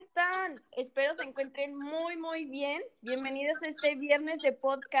están? Espero se encuentren muy, muy bien. Bienvenidos a este viernes de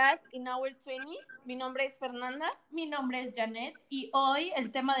podcast in our 20s. Mi nombre es Fernanda. Mi nombre es Janet y hoy,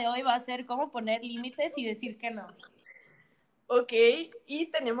 el tema de hoy va a ser cómo poner límites y decir que no. Ok, y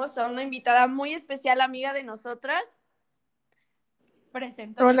tenemos a una invitada muy especial, amiga de nosotras.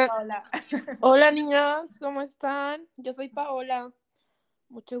 Preséntate, Hola. Paola. Hola niñas, ¿cómo están? Yo soy Paola.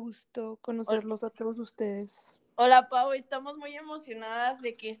 Mucho gusto conocerlos a todos ustedes. Hola, Pau, estamos muy emocionadas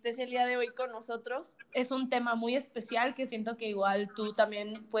de que estés el día de hoy con nosotros. Es un tema muy especial que siento que igual tú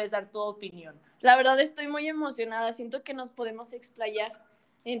también puedes dar tu opinión. La verdad estoy muy emocionada, siento que nos podemos explayar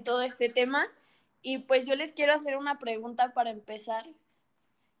en todo este tema. Y pues yo les quiero hacer una pregunta para empezar.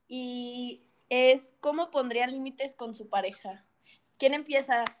 Y es, ¿cómo pondrían límites con su pareja? ¿Quién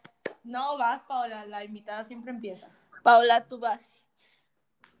empieza? No, vas, Paola, la invitada siempre empieza. Paola, tú vas.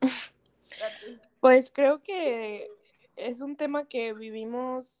 Pues creo que es un tema que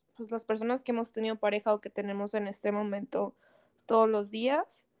vivimos, pues las personas que hemos tenido pareja o que tenemos en este momento todos los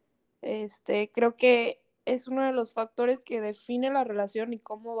días. Creo que es uno de los factores que define la relación y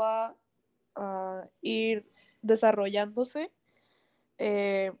cómo va a ir desarrollándose.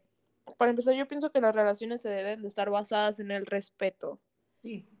 Para empezar, yo pienso que las relaciones se deben de estar basadas en el respeto.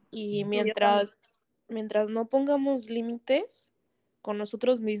 Sí. Y mientras no pongamos límites con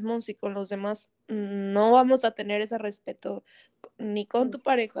nosotros mismos y con los demás, no vamos a tener ese respeto ni con tu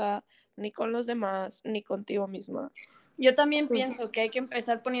pareja, ni con los demás, ni contigo misma. Yo también pienso que hay que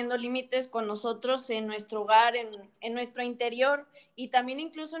empezar poniendo límites con nosotros en nuestro hogar, en nuestro interior y también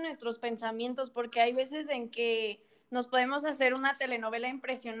incluso en nuestros pensamientos, porque hay veces en que nos podemos hacer una telenovela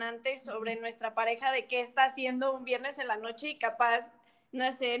impresionante sobre nuestra pareja de qué está haciendo un viernes en la noche y capaz, no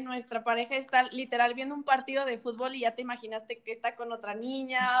sé, nuestra pareja está literal viendo un partido de fútbol y ya te imaginaste que está con otra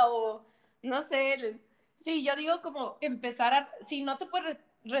niña o no sé. Sí, yo digo como empezar a... Si no te puedes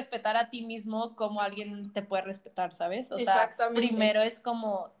respetar a ti mismo, como alguien te puede respetar, ¿sabes? O sea, primero es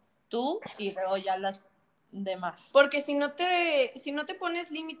como tú y luego ya las demás. Porque si no te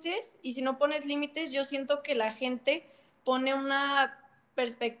pones límites, y si no pones límites, yo siento que la gente pone una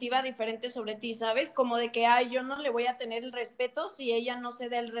perspectiva diferente sobre ti, ¿sabes? Como de que, ay, yo no le voy a tener el respeto si ella no se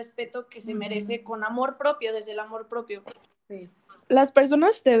da el respeto que se merece con amor propio, desde el amor propio. Sí. Las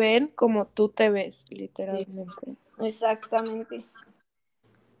personas te ven como tú te ves, literalmente. Sí. Exactamente.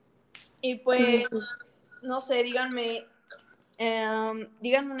 Y pues, no sé, díganme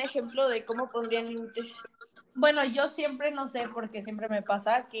un ejemplo de cómo pondrían límites. Bueno, yo siempre, no sé, porque siempre me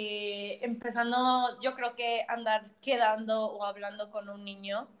pasa que empezando, yo creo que andar quedando o hablando con un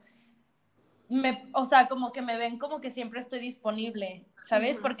niño, o sea, como que me ven como que siempre estoy disponible,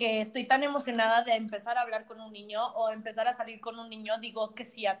 ¿sabes? Uh-huh. Porque estoy tan emocionada de empezar a hablar con un niño o empezar a salir con un niño, digo que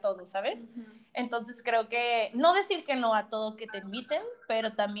sí a todo, ¿sabes? Uh-huh. Entonces creo que no decir que no a todo que te inviten,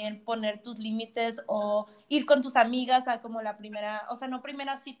 pero también poner tus límites o ir con tus amigas a como la primera, o sea, no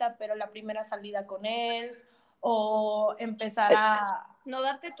primera cita, pero la primera salida con él, o empezar a... No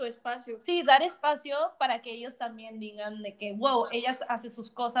darte tu espacio. Sí, dar espacio para que ellos también digan de que, wow, ella hace sus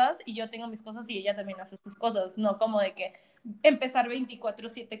cosas y yo tengo mis cosas y ella también hace sus cosas, no como de que empezar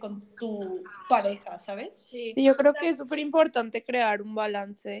 24/7 con tu pareja, ¿sabes? Sí. Y yo creo que es súper importante crear un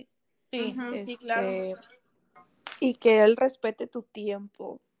balance. Sí. Uh-huh, sí, claro. Y que él respete tu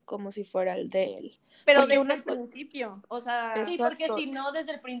tiempo como si fuera el de él. Pero desde el principio, o sea... Sí, porque si no,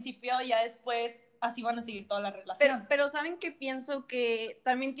 desde el principio, ya después, así van a seguir toda la relación. Pero ¿saben qué? Pienso que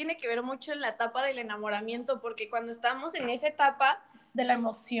también tiene que ver mucho en la etapa del enamoramiento, porque cuando estamos en esa etapa... De la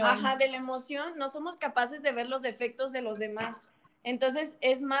emoción. Ajá, de la emoción, no somos capaces de ver los defectos de los demás. Entonces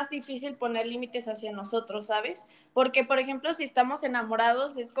es más difícil poner límites hacia nosotros, ¿sabes? Porque, por ejemplo, si estamos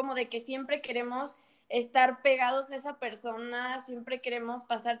enamorados, es como de que siempre queremos estar pegados a esa persona, siempre queremos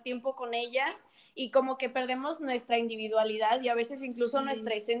pasar tiempo con ella y como que perdemos nuestra individualidad y a veces incluso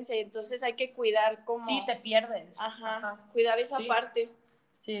nuestra esencia. Entonces hay que cuidar como... Sí, te pierdes. Ajá. Cuidar esa parte.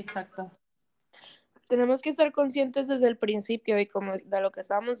 Sí, exacto. Tenemos que estar conscientes desde el principio y como de lo que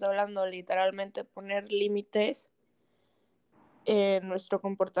estábamos hablando, literalmente poner límites en nuestro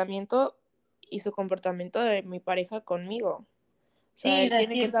comportamiento y su comportamiento de mi pareja conmigo. O sea, él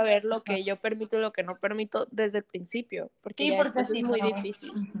tiene que saber lo que yo permito y lo que no permito desde el principio, porque ya después es muy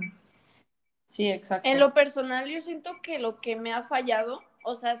difícil. Sí, exacto. En lo personal, yo siento que lo que me ha fallado,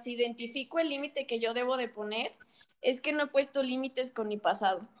 o sea, si identifico el límite que yo debo de poner, es que no he puesto límites con mi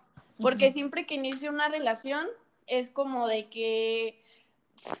pasado. Porque siempre que inicio una relación, es como de que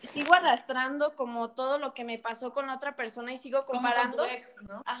sigo arrastrando como todo lo que me pasó con la otra persona y sigo comparando. Como con tu ex,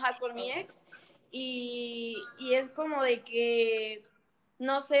 ¿no? Ajá, con mi ex. Y es como de que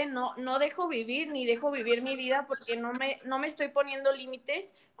no sé, no dejo vivir ni dejo vivir mi vida porque no me estoy poniendo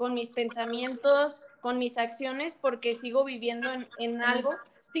límites con mis pensamientos, con mis acciones, porque sigo viviendo en algo.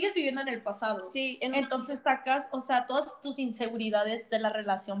 Sigues viviendo en el pasado. Sí. Entonces sacas, o sea, todas tus inseguridades de la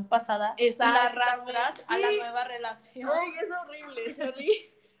relación pasada, la arrastras a la nueva relación. Ay, es horrible, es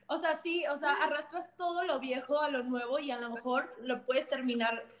horrible. O sea, sí, o sea, arrastras todo lo viejo a lo nuevo y a lo mejor lo puedes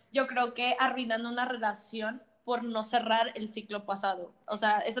terminar, yo creo que arruinando una relación por no cerrar el ciclo pasado. O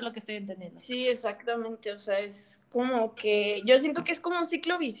sea, eso es lo que estoy entendiendo. Sí, exactamente. O sea, es como que yo siento que es como un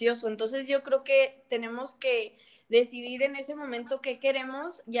ciclo vicioso. Entonces yo creo que tenemos que decidir en ese momento qué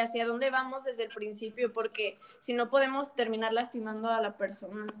queremos y hacia dónde vamos desde el principio, porque si no podemos terminar lastimando a la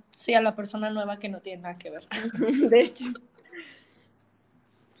persona. Sí, a la persona nueva que no tiene nada que ver. De hecho.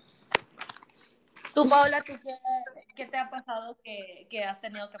 Tú, Paola, ¿qué te ha pasado que has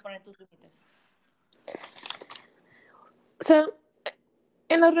tenido que poner tus límites? O sea,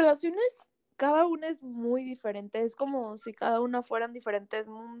 en las relaciones cada una es muy diferente, es como si cada una fueran diferentes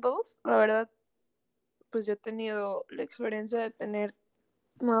mundos. La verdad, pues yo he tenido la experiencia de tener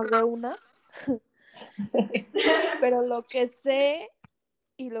más de una, pero lo que sé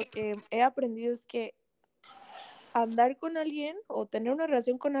y lo que he aprendido es que andar con alguien o tener una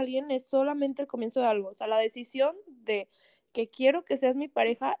relación con alguien es solamente el comienzo de algo. O sea, la decisión de que quiero que seas mi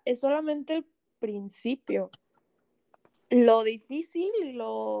pareja es solamente el principio. Lo difícil y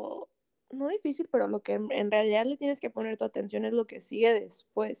lo... no difícil, pero lo que en realidad le tienes que poner tu atención es lo que sigue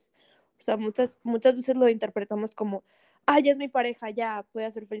después. O sea, muchas veces lo interpretamos como, ya es mi pareja, ya voy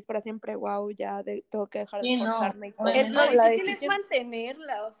a ser feliz para siempre, wow, ya tengo que dejar de esforzarme. No, lo difícil es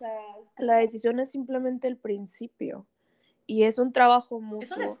mantenerla, o sea... La decisión es simplemente el principio y es un trabajo mutuo.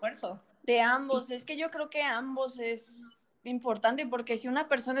 Es un esfuerzo. De ambos, es que yo creo que ambos es importante, porque si una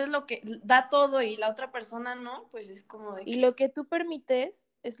persona es lo que da todo y la otra persona no, pues es como de que... Y lo que tú permites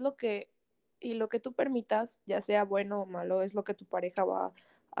es lo que... y lo que tú permitas, ya sea bueno o malo, es lo que tu pareja va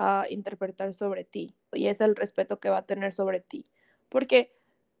a interpretar sobre ti y es el respeto que va a tener sobre ti. Porque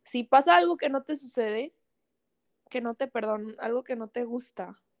si pasa algo que no te sucede, que no te perdonan, algo que no te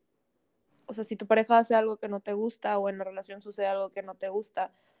gusta, o sea, si tu pareja hace algo que no te gusta o en la relación sucede algo que no te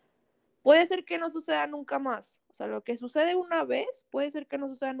gusta, puede ser que no suceda nunca más. O sea, lo que sucede una vez puede ser que no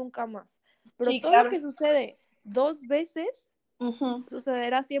suceda nunca más. Pero Sí, todo claro. lo que sucede 2 veces,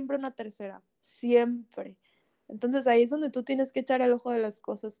 sucederá siempre una tercera. Siempre. Entonces ahí es donde tú tienes que echar el ojo de las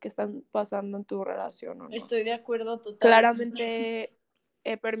cosas que están pasando en tu relación, ¿o no? Estoy de acuerdo totalmente. Claramente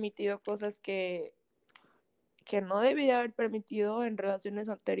he permitido cosas que no debía haber permitido en relaciones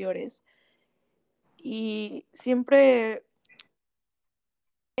anteriores. Y siempre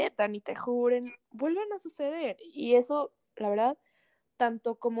metan y te juren, vuelven a suceder. Y eso, la verdad,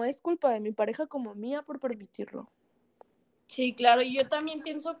 tanto como es culpa de mi pareja como mía por permitirlo. Sí, claro, y yo también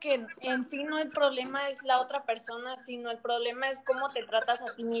pienso que en sí no el problema es la otra persona, sino el problema es cómo te tratas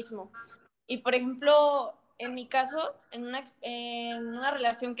a ti mismo. Y por ejemplo, en mi caso, en una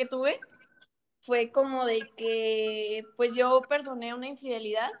relación que tuve, fue como de que pues yo perdoné una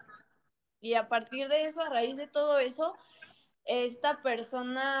infidelidad y a partir de eso, a raíz de todo eso, esta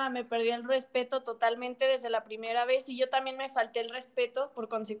persona me perdió el respeto totalmente desde la primera vez y yo también me falté el respeto por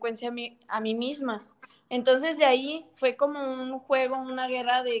consecuencia a mí misma. Entonces de ahí fue como un juego, una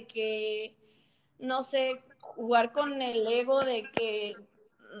guerra de que, no sé, jugar con el ego de que,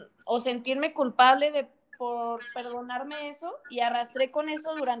 o sentirme culpable por perdonarme eso y arrastré con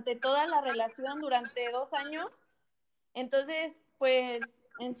eso durante toda la relación, durante 2 años. Entonces, pues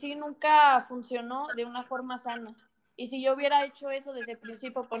en sí nunca funcionó de una forma sana. Y si yo hubiera hecho eso desde el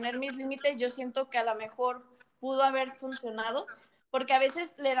principio, poner mis límites, yo siento que a lo mejor pudo haber funcionado, porque a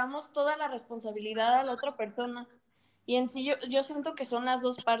veces le damos toda la responsabilidad a la otra persona. Y en sí yo siento que son las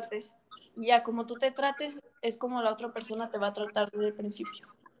dos partes. Y ya como tú te trates, es como la otra persona te va a tratar desde el principio.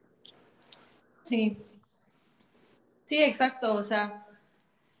 Sí. Sí, exacto. O sea,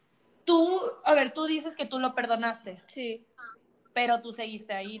 tú dices que tú lo perdonaste. Sí. Pero tú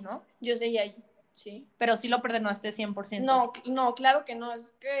seguiste ahí, ¿no? Yo seguía ahí. Sí. Pero sí lo perdonaste 100%. No, claro que no,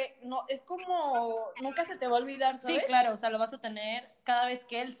 es que no, es como nunca se te va a olvidar, ¿sabes? Sí, claro, o sea, lo vas a tener cada vez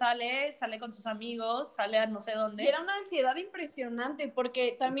que él sale con sus amigos, sale a no sé dónde. Y era una ansiedad impresionante,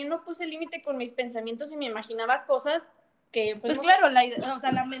 porque también no puse límite con mis pensamientos y me imaginaba cosas que... Pues no claro, o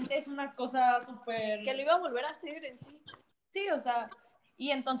sea, la mente es una cosa súper... Que lo iba a volver a hacer en sí. Sí, o sea,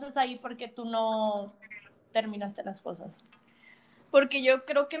 y entonces ahí, ¿por qué tú no terminaste las cosas? Porque yo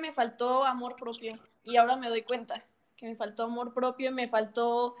creo que me faltó amor propio, y ahora me doy cuenta que me faltó amor propio, me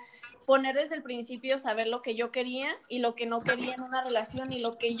faltó poner desde el principio, saber lo que yo quería y lo que no quería en una relación, y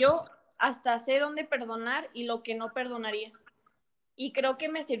lo que yo hasta sé dónde perdonar y lo que no perdonaría. Y creo que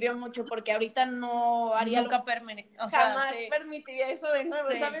me sirvió mucho porque ahorita no haría Nunca jamás permitiría eso de nuevo,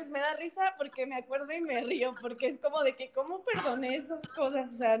 sí. ¿sabes? Me da risa porque me acuerdo y me río, porque es como de que cómo perdoné esas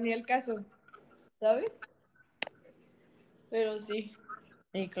cosas, o sea, ni el caso, ¿sabes? Pero sí.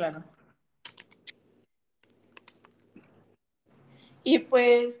 Sí, claro. Y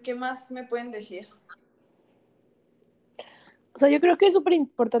pues, ¿qué más me pueden decir? O sea, yo creo que es súper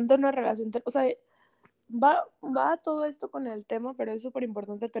importante una relación, o sea, va todo esto con el tema, pero es súper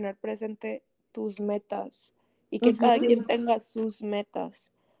importante tener presente tus metas y que cada quien tenga sus metas.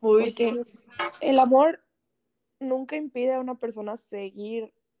 Uy, Porque sí. el amor nunca impide a una persona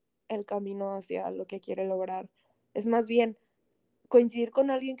seguir el camino hacia lo que quiere lograr. Es más bien coincidir con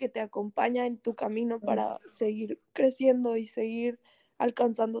alguien que te acompaña en tu camino para seguir creciendo y seguir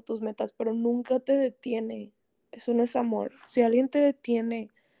alcanzando tus metas, pero nunca te detiene. Eso no es amor. Si alguien te detiene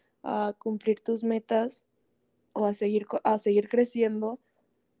a cumplir tus metas o a seguir creciendo,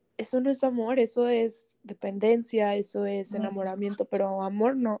 eso no es amor, eso es dependencia, eso es enamoramiento, pero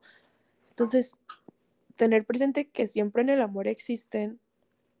amor no. Entonces, tener presente que siempre en el amor existen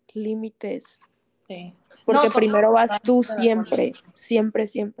límites, Sí. porque No, primero vas tú totalmente de acuerdo. siempre, siempre,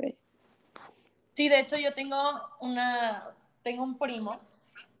 siempre. Sí, de hecho yo tengo un primo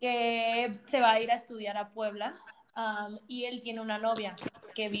que se va a ir a estudiar a Puebla, y él tiene una novia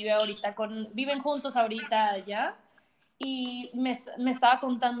que viven juntos ahorita allá, y me estaba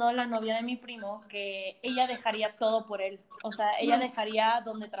contando la novia de mi primo que ella dejaría todo por él, o sea, ella dejaría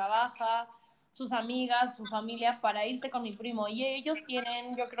donde trabaja, sus amigas, su familia, para irse con mi primo, y ellos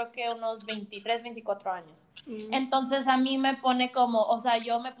tienen, yo creo que unos 23, 24 años. Entonces a mí me pone como, o sea,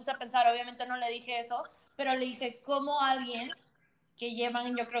 yo me puse a pensar, obviamente no le dije eso, pero le dije, ¿cómo alguien que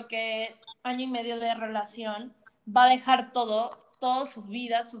llevan, yo creo que año y medio de relación, va a dejar todo, toda su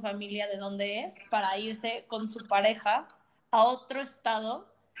vida, su familia, de donde es, para irse con su pareja a otro estado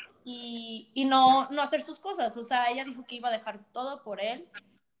y no hacer sus cosas? O sea, ella dijo que iba a dejar todo por él.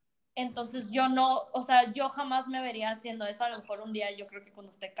 Entonces yo no, o sea, yo jamás me vería haciendo eso. A lo mejor un día, yo creo que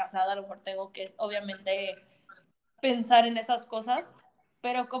cuando esté casada, a lo mejor tengo que, obviamente, pensar en esas cosas,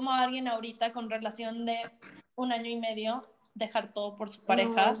 pero como alguien ahorita con relación de un año y medio, dejar todo por su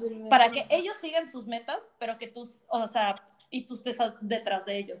pareja, para que ellos sigan sus metas, pero que tú, o sea, y tú estés detrás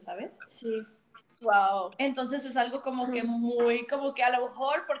de ellos, ¿sabes? Sí. Wow. Entonces es algo como que muy, como que a lo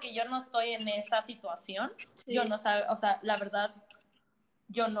mejor, porque yo no estoy en esa situación, Sí. yo no sé, o sea, la verdad,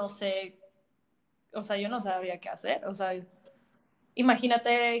 yo no sé, o sea, yo no sabría qué hacer, o sea,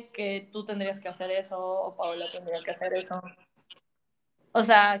 imagínate que tú tendrías que hacer eso, o Paola tendría que hacer eso. O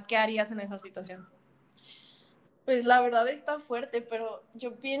sea, ¿qué harías en esa situación? Pues la verdad está fuerte, pero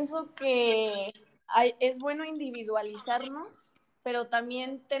yo pienso que es bueno individualizarnos, pero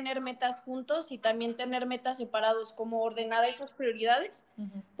también tener metas juntos y también tener metas separados, como ordenar esas prioridades,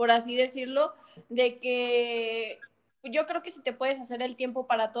 por así decirlo, de que yo creo que si te puedes hacer el tiempo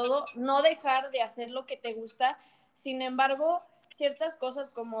para todo, no dejar de hacer lo que te gusta. Sin embargo, ciertas cosas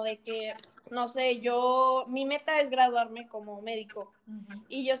como de que, no sé, mi meta es graduarme como médico.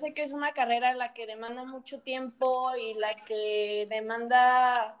 Y yo sé que es una carrera en la que demanda mucho tiempo y la que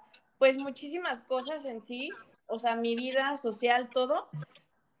demanda pues muchísimas cosas en sí, o sea, mi vida social, todo.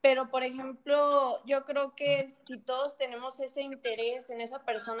 Pero, por ejemplo, yo creo que si todos tenemos ese interés en esa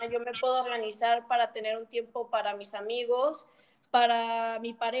persona, yo me puedo organizar para tener un tiempo para mis amigos, para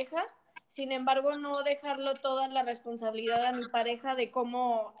mi pareja. Sin embargo, no dejarlo toda la responsabilidad a mi pareja de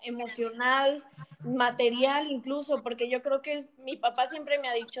cómo emocional, material incluso, porque yo creo que mi papá siempre me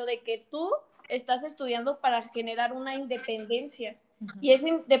ha dicho de que tú estás estudiando para generar una independencia. Y esa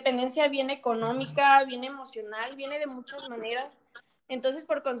independencia viene económica, viene emocional, viene de muchas maneras. Entonces,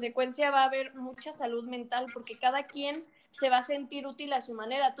 por consecuencia, va a haber mucha salud mental porque cada quien se va a sentir útil a su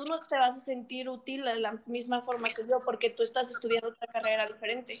manera. Tú no te vas a sentir útil de la misma forma que yo porque tú estás estudiando otra carrera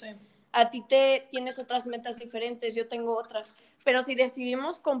diferente. Sí. A ti tienes otras metas diferentes, yo tengo otras. Pero si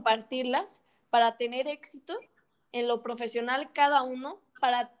decidimos compartirlas para tener éxito en lo profesional cada uno,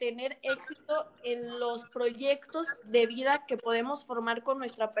 para tener éxito en los proyectos de vida que podemos formar con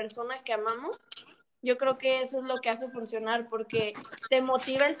nuestra persona que amamos, yo creo que eso es lo que hace funcionar, porque te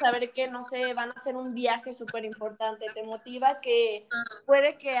motiva el saber que, no sé, van a hacer un viaje súper importante, te motiva que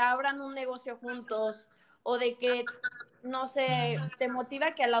puede que abran un negocio juntos, o de que, no sé, te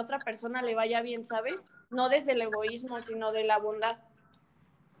motiva que a la otra persona le vaya bien, ¿sabes? No desde el egoísmo, sino de la bondad.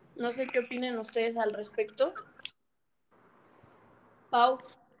 No sé qué opinen ustedes al respecto.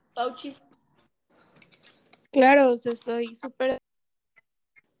 Pauchis. Claro, o sea, estoy súper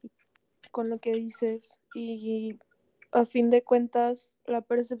con lo que dices y a fin de cuentas la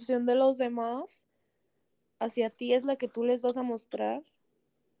percepción de los demás hacia ti es la que tú les vas a mostrar.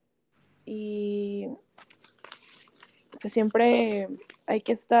 Y pues siempre hay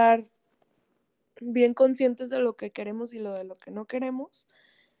que estar bien conscientes de lo que queremos y de lo que no queremos.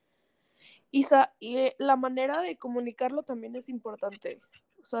 Y la manera de comunicarlo también es importante.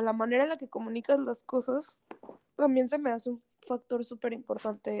 O sea, la manera en la que comunicas las cosas también se me hace un factor súper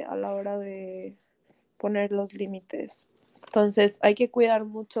importante a la hora de poner los límites. Entonces hay que cuidar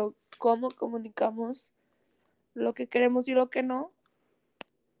mucho cómo comunicamos lo que queremos y lo que no,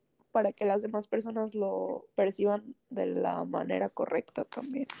 para que las demás personas lo perciban de la manera correcta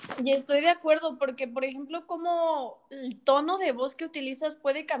también. Y estoy de acuerdo, porque, por ejemplo, como el tono de voz que utilizas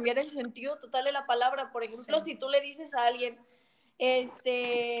puede cambiar el sentido total de la palabra. Por ejemplo, si tú le dices a alguien,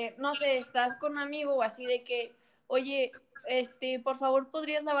 no sé, estás con un amigo o así de que, oye, por favor,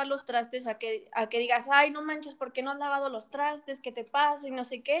 ¿podrías lavar los trastes? A que digas, ay, no manches, ¿por qué no has lavado los trastes? ¿Qué te pasa? Y no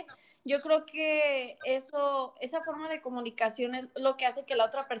sé qué. Yo creo que esa forma de comunicación es lo que hace que la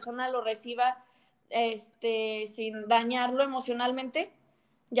otra persona lo reciba, sin dañarlo emocionalmente,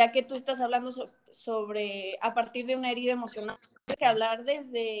 ya que tú estás hablando sobre, a partir de una herida emocional, tienes que hablar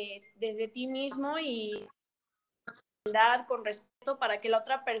desde ti mismo y con respeto para que la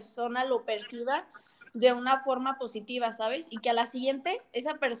otra persona lo perciba de una forma positiva, ¿sabes? Y que a la siguiente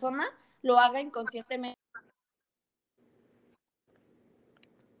esa persona lo haga inconscientemente.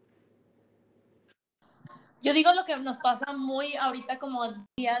 Yo digo lo que nos pasa muy ahorita como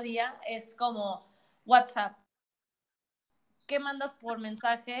día a día es como WhatsApp. ¿Qué mandas por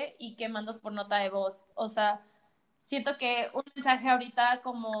mensaje y qué mandas por nota de voz? O sea, siento que un mensaje ahorita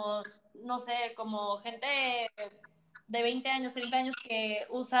como, no sé, como gente de 20 años, 30 años que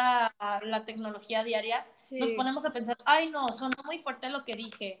usa la tecnología diaria, Sí. Nos ponemos a pensar, ay no, sonó muy fuerte lo que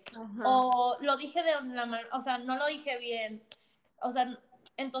dije. Ajá. O lo dije de una manera, o sea, no lo dije bien. O sea,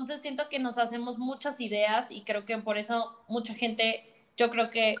 entonces siento que nos hacemos muchas ideas y creo que por eso mucha gente, yo creo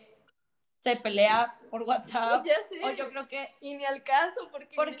que se pelea por WhatsApp. Ya sé. O yo creo que... Y ni al caso,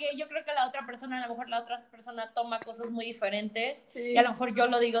 porque yo creo que la otra persona, a lo mejor la otra persona toma cosas muy diferentes. Sí. Y a lo mejor yo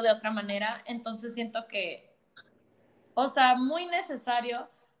lo digo de otra manera. Entonces siento que, o sea, muy necesario.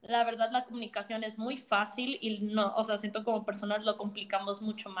 La verdad, la comunicación es muy fácil y no, o sea, siento como personas lo complicamos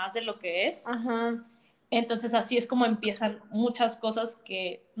mucho más de lo que es. Ajá. Entonces así es como empiezan muchas cosas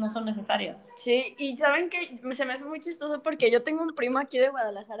que no son necesarias. Sí, y ¿saben qué? Se me hace muy chistoso porque yo tengo un primo aquí de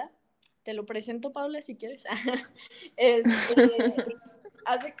Guadalajara. Te lo presento, Paola, si quieres.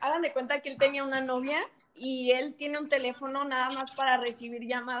 Hagan de cuenta que él tenía una novia y él tiene un teléfono nada más para recibir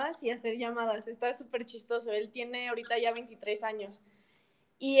llamadas y hacer llamadas. Está súper chistoso. Él tiene ahorita ya 23 años.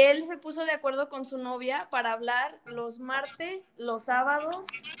 Y él se puso de acuerdo con su novia para hablar los martes, los sábados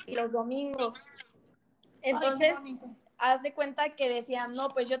y los domingos. Entonces, haz de cuenta que decían, no,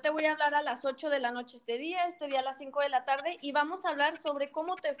 pues yo te voy a hablar a las 8 de la noche este día a las 5 de la tarde, y vamos a hablar sobre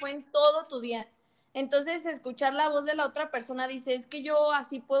cómo te fue en todo tu día. Entonces, escuchar la voz de la otra persona dice, es que yo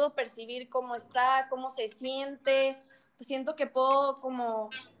así puedo percibir cómo está, cómo se siente, pues siento que puedo como,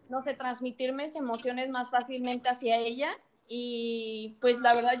 no sé, transmitir mis emociones más fácilmente hacia ella, y pues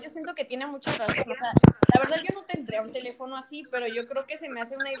la verdad yo siento que tiene mucha razón. O sea, la verdad yo no tendría un teléfono así, pero yo creo que se me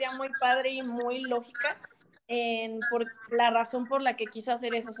hace una idea muy padre y muy lógica por la razón por la que quiso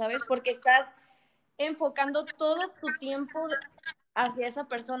hacer eso, ¿sabes? Porque estás enfocando todo tu tiempo hacia esa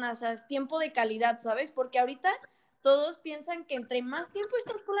persona, o sea, es tiempo de calidad, ¿sabes? Porque ahorita todos piensan que entre más tiempo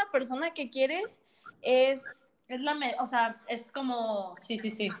estás con la persona que quieres, o sea, es como, sí, te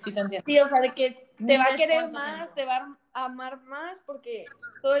entiendo. Sí, o sea, de que te va a querer más, te va a amar más, porque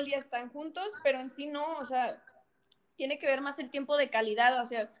todo el día están juntos, pero en sí no, o sea, tiene que ver más el tiempo de calidad, o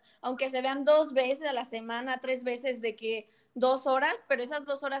sea, aunque se vean 2 veces a la semana, 3 veces, de que 2 horas, pero esas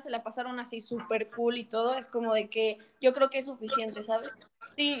 2 horas se la pasaron así súper cool y todo, es como de que yo creo que es suficiente, ¿sabes?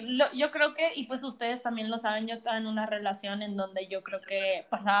 Sí, yo creo que, y pues ustedes también lo saben, yo estaba en una relación en donde yo creo que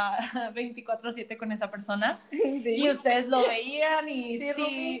pasaba 24/7 con esa persona. Sí. Y ustedes lo veían y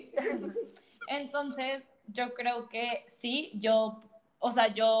sí. Entonces, yo creo que sí,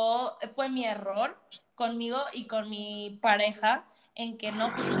 fue mi error conmigo y con mi pareja en que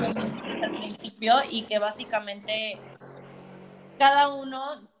no pusimos límites al principio y que básicamente cada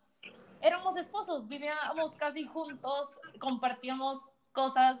uno éramos esposos, vivíamos casi juntos, compartíamos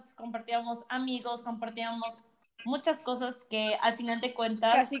cosas, compartíamos amigos, compartíamos muchas cosas que al final de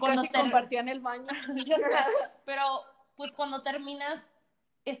cuentas... Casi compartían el baño. Pero pues cuando terminas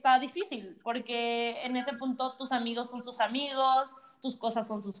está difícil, porque en ese punto tus amigos son sus amigos, tus cosas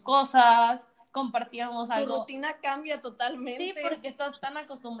son sus cosas, compartíamos algo. Tu rutina cambia totalmente. Sí, porque estás tan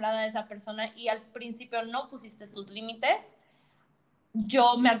acostumbrada a esa persona y al principio no pusiste tus límites.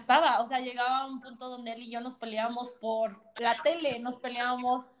 yo me hartaba, o sea, llegaba a un punto donde él y yo nos peleábamos por la tele, nos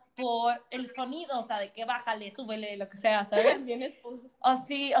peleábamos por el sonido, o sea, de que bájale, súbele, lo que sea, ¿sabes? Bien esposo. O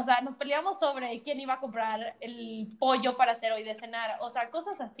sí, o sea, nos peleamos sobre quién iba a comprar el pollo para hacer hoy de cenar, o sea,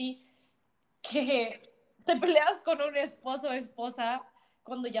 cosas así que te peleas con un esposo o esposa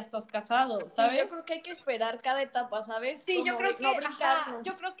cuando ya estás casado, ¿sabes? Sí, yo creo que hay que esperar cada etapa, ¿sabes? Sí, Como yo creo que, no brincarnos.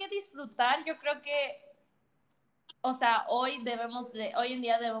 yo creo que disfrutar, yo creo que, o sea, hoy en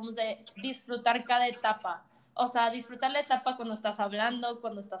día debemos de disfrutar cada etapa. O sea, disfrutar la etapa cuando estás hablando,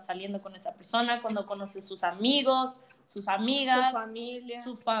 cuando estás saliendo con esa persona, cuando conoces sus amigos, sus amigas,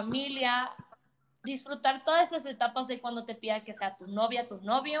 su familia. Disfrutar todas esas etapas de cuando te pida que sea tu novia, tu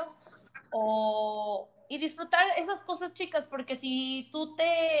novio, y disfrutar esas cosas chicas, porque si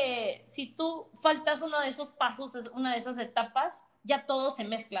tú faltas uno de esos pasos, una de esas etapas, ya todo se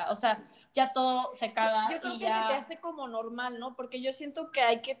mezcla, o sea, ya todo se caga. Sí, yo creo y que ya... se te hace como normal, ¿no? Porque yo siento que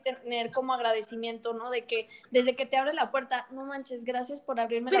hay que tener como agradecimiento, ¿no? De que desde que te abre la puerta, no manches, gracias por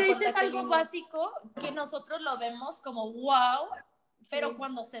abrirme Pero la puerta. eso es algo básico que nosotros lo vemos como wow, pero Sí.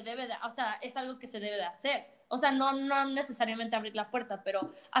 cuando se debe de, o sea, es algo que se debe de hacer. O sea, no necesariamente abrir la puerta,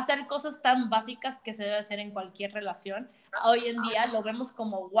 pero hacer cosas tan básicas que se debe hacer en cualquier relación. Hoy en día lo vemos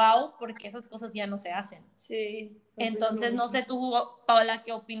como wow, porque esas cosas ya no se hacen. Sí. Entonces, no sé tú, Paola,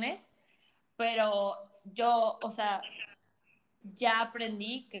 qué opines, pero yo, o sea, ya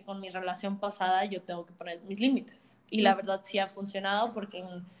aprendí que con mi relación pasada yo tengo que poner mis límites. Y la verdad sí ha funcionado porque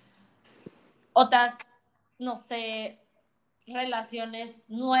en otras, no sé, relaciones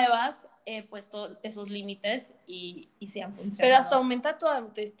nuevas he puesto esos límites y se han funcionado. Pero hasta aumenta tu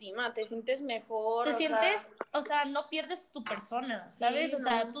autoestima, te sientes mejor. Te sientes, o sea, no pierdes tu persona, ¿sabes? Sí, o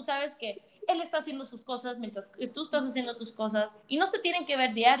sea, no. tú sabes que él está haciendo sus cosas mientras que tú estás haciendo tus cosas y no se tienen que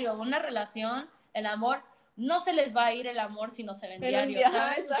ver diario. Una relación, el amor, no se les va a ir el amor si no se ven diario,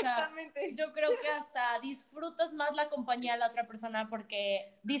 ¿sabes? Exactamente. O sea, yo creo que hasta disfrutas más la compañía de la otra persona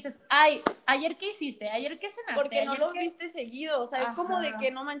porque dices, ay, ¿ayer qué hiciste? ¿Ayer qué cenaste? Porque no ¿Ayer lo qué? viste seguido, o sea, es Ajá. como de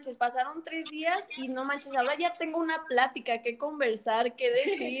que no manches, pasaron 3 días y no manches, ahora ya tengo una plática, que conversar, qué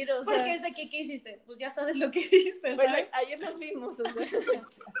decir, o sea. Porque es de que, ¿qué hiciste? Pues ya sabes lo que dices, Pues ¿sabes? ayer nos vimos, o sea,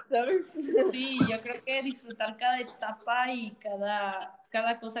 ¿sabes? Sí, yo creo que disfrutar cada etapa y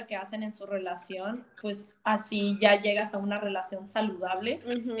cada cosa que hacen en su relación, pues así ya llegas a una relación saludable,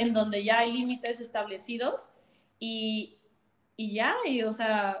 en donde ya hay límites establecidos y ya, o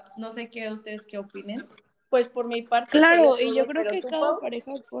sea, no sé ustedes qué opinen. Pues por mi parte Claro, sería y yo todo, creo pero que tú, cada Pau.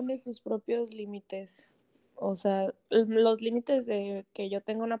 pareja pone sus propios límites. O sea, los límites de que yo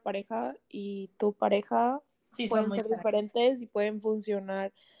tenga una pareja y tu pareja Sí, son pueden muy ser diferentes y pueden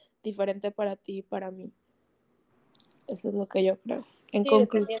funcionar diferente para ti y para mí. Eso es lo que yo creo. En Sí,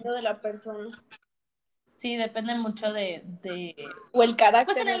 conclusión. dependiendo de la persona. Sí, depende mucho de O el carácter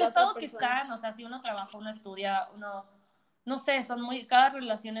pues en de el la otra estado que persona. están, o sea, si uno trabaja, uno estudia, uno, no sé, cada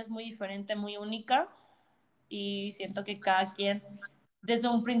relación es muy diferente, muy única y siento que cada quien desde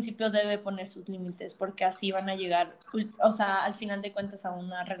un principio debe poner sus límites porque así van a llegar, o sea, al final de cuentas a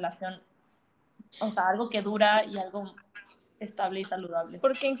una relación, o sea, algo que dura y algo estable y saludable.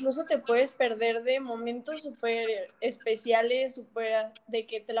 Porque incluso te puedes perder de momentos súper especiales, súper de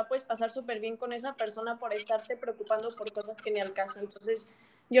que te la puedes pasar súper bien con esa persona por estarte preocupando por cosas que ni al caso. Entonces,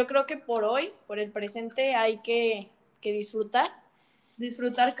 yo creo que por hoy, por el presente, hay que disfrutar.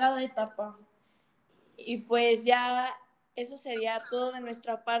 Disfrutar cada etapa. Y pues ya eso sería todo de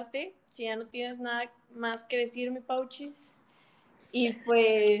nuestra parte. Si ya no tienes nada más que decir, mi Pauchis. Y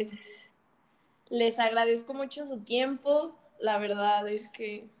pues les agradezco mucho su tiempo. La verdad es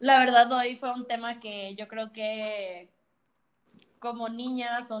que... La verdad, hoy fue un tema que yo creo que como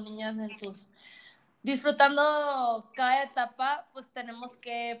niñas o niñas en sus... disfrutando cada etapa, pues tenemos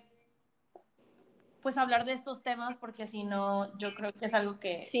que pues hablar de estos temas porque si no, yo creo que es algo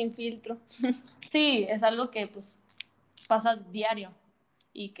que... Sin filtro. Sí, es algo que pues pasa diario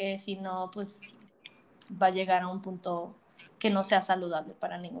y que si no, pues va a llegar a un punto que no sea saludable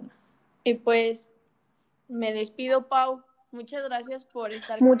para ninguna. Y pues me despido, Pau. Muchas gracias por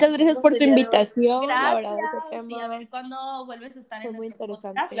estar Muchas gracias por su invitación. La Gracias. verdad, ese Sí, a tema ver cuándo vuelves a estar fue en muy nuestro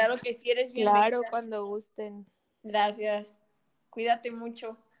interesante. podcast. Claro que sí, eres Claro, bienvenida. cuando gusten. Gracias. Cuídate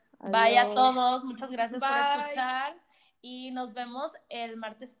mucho. Bye a Adiós. todos. Muchas gracias por Bye. escuchar y nos vemos el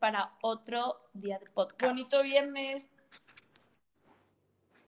martes para otro día de podcast. Bonito viernes.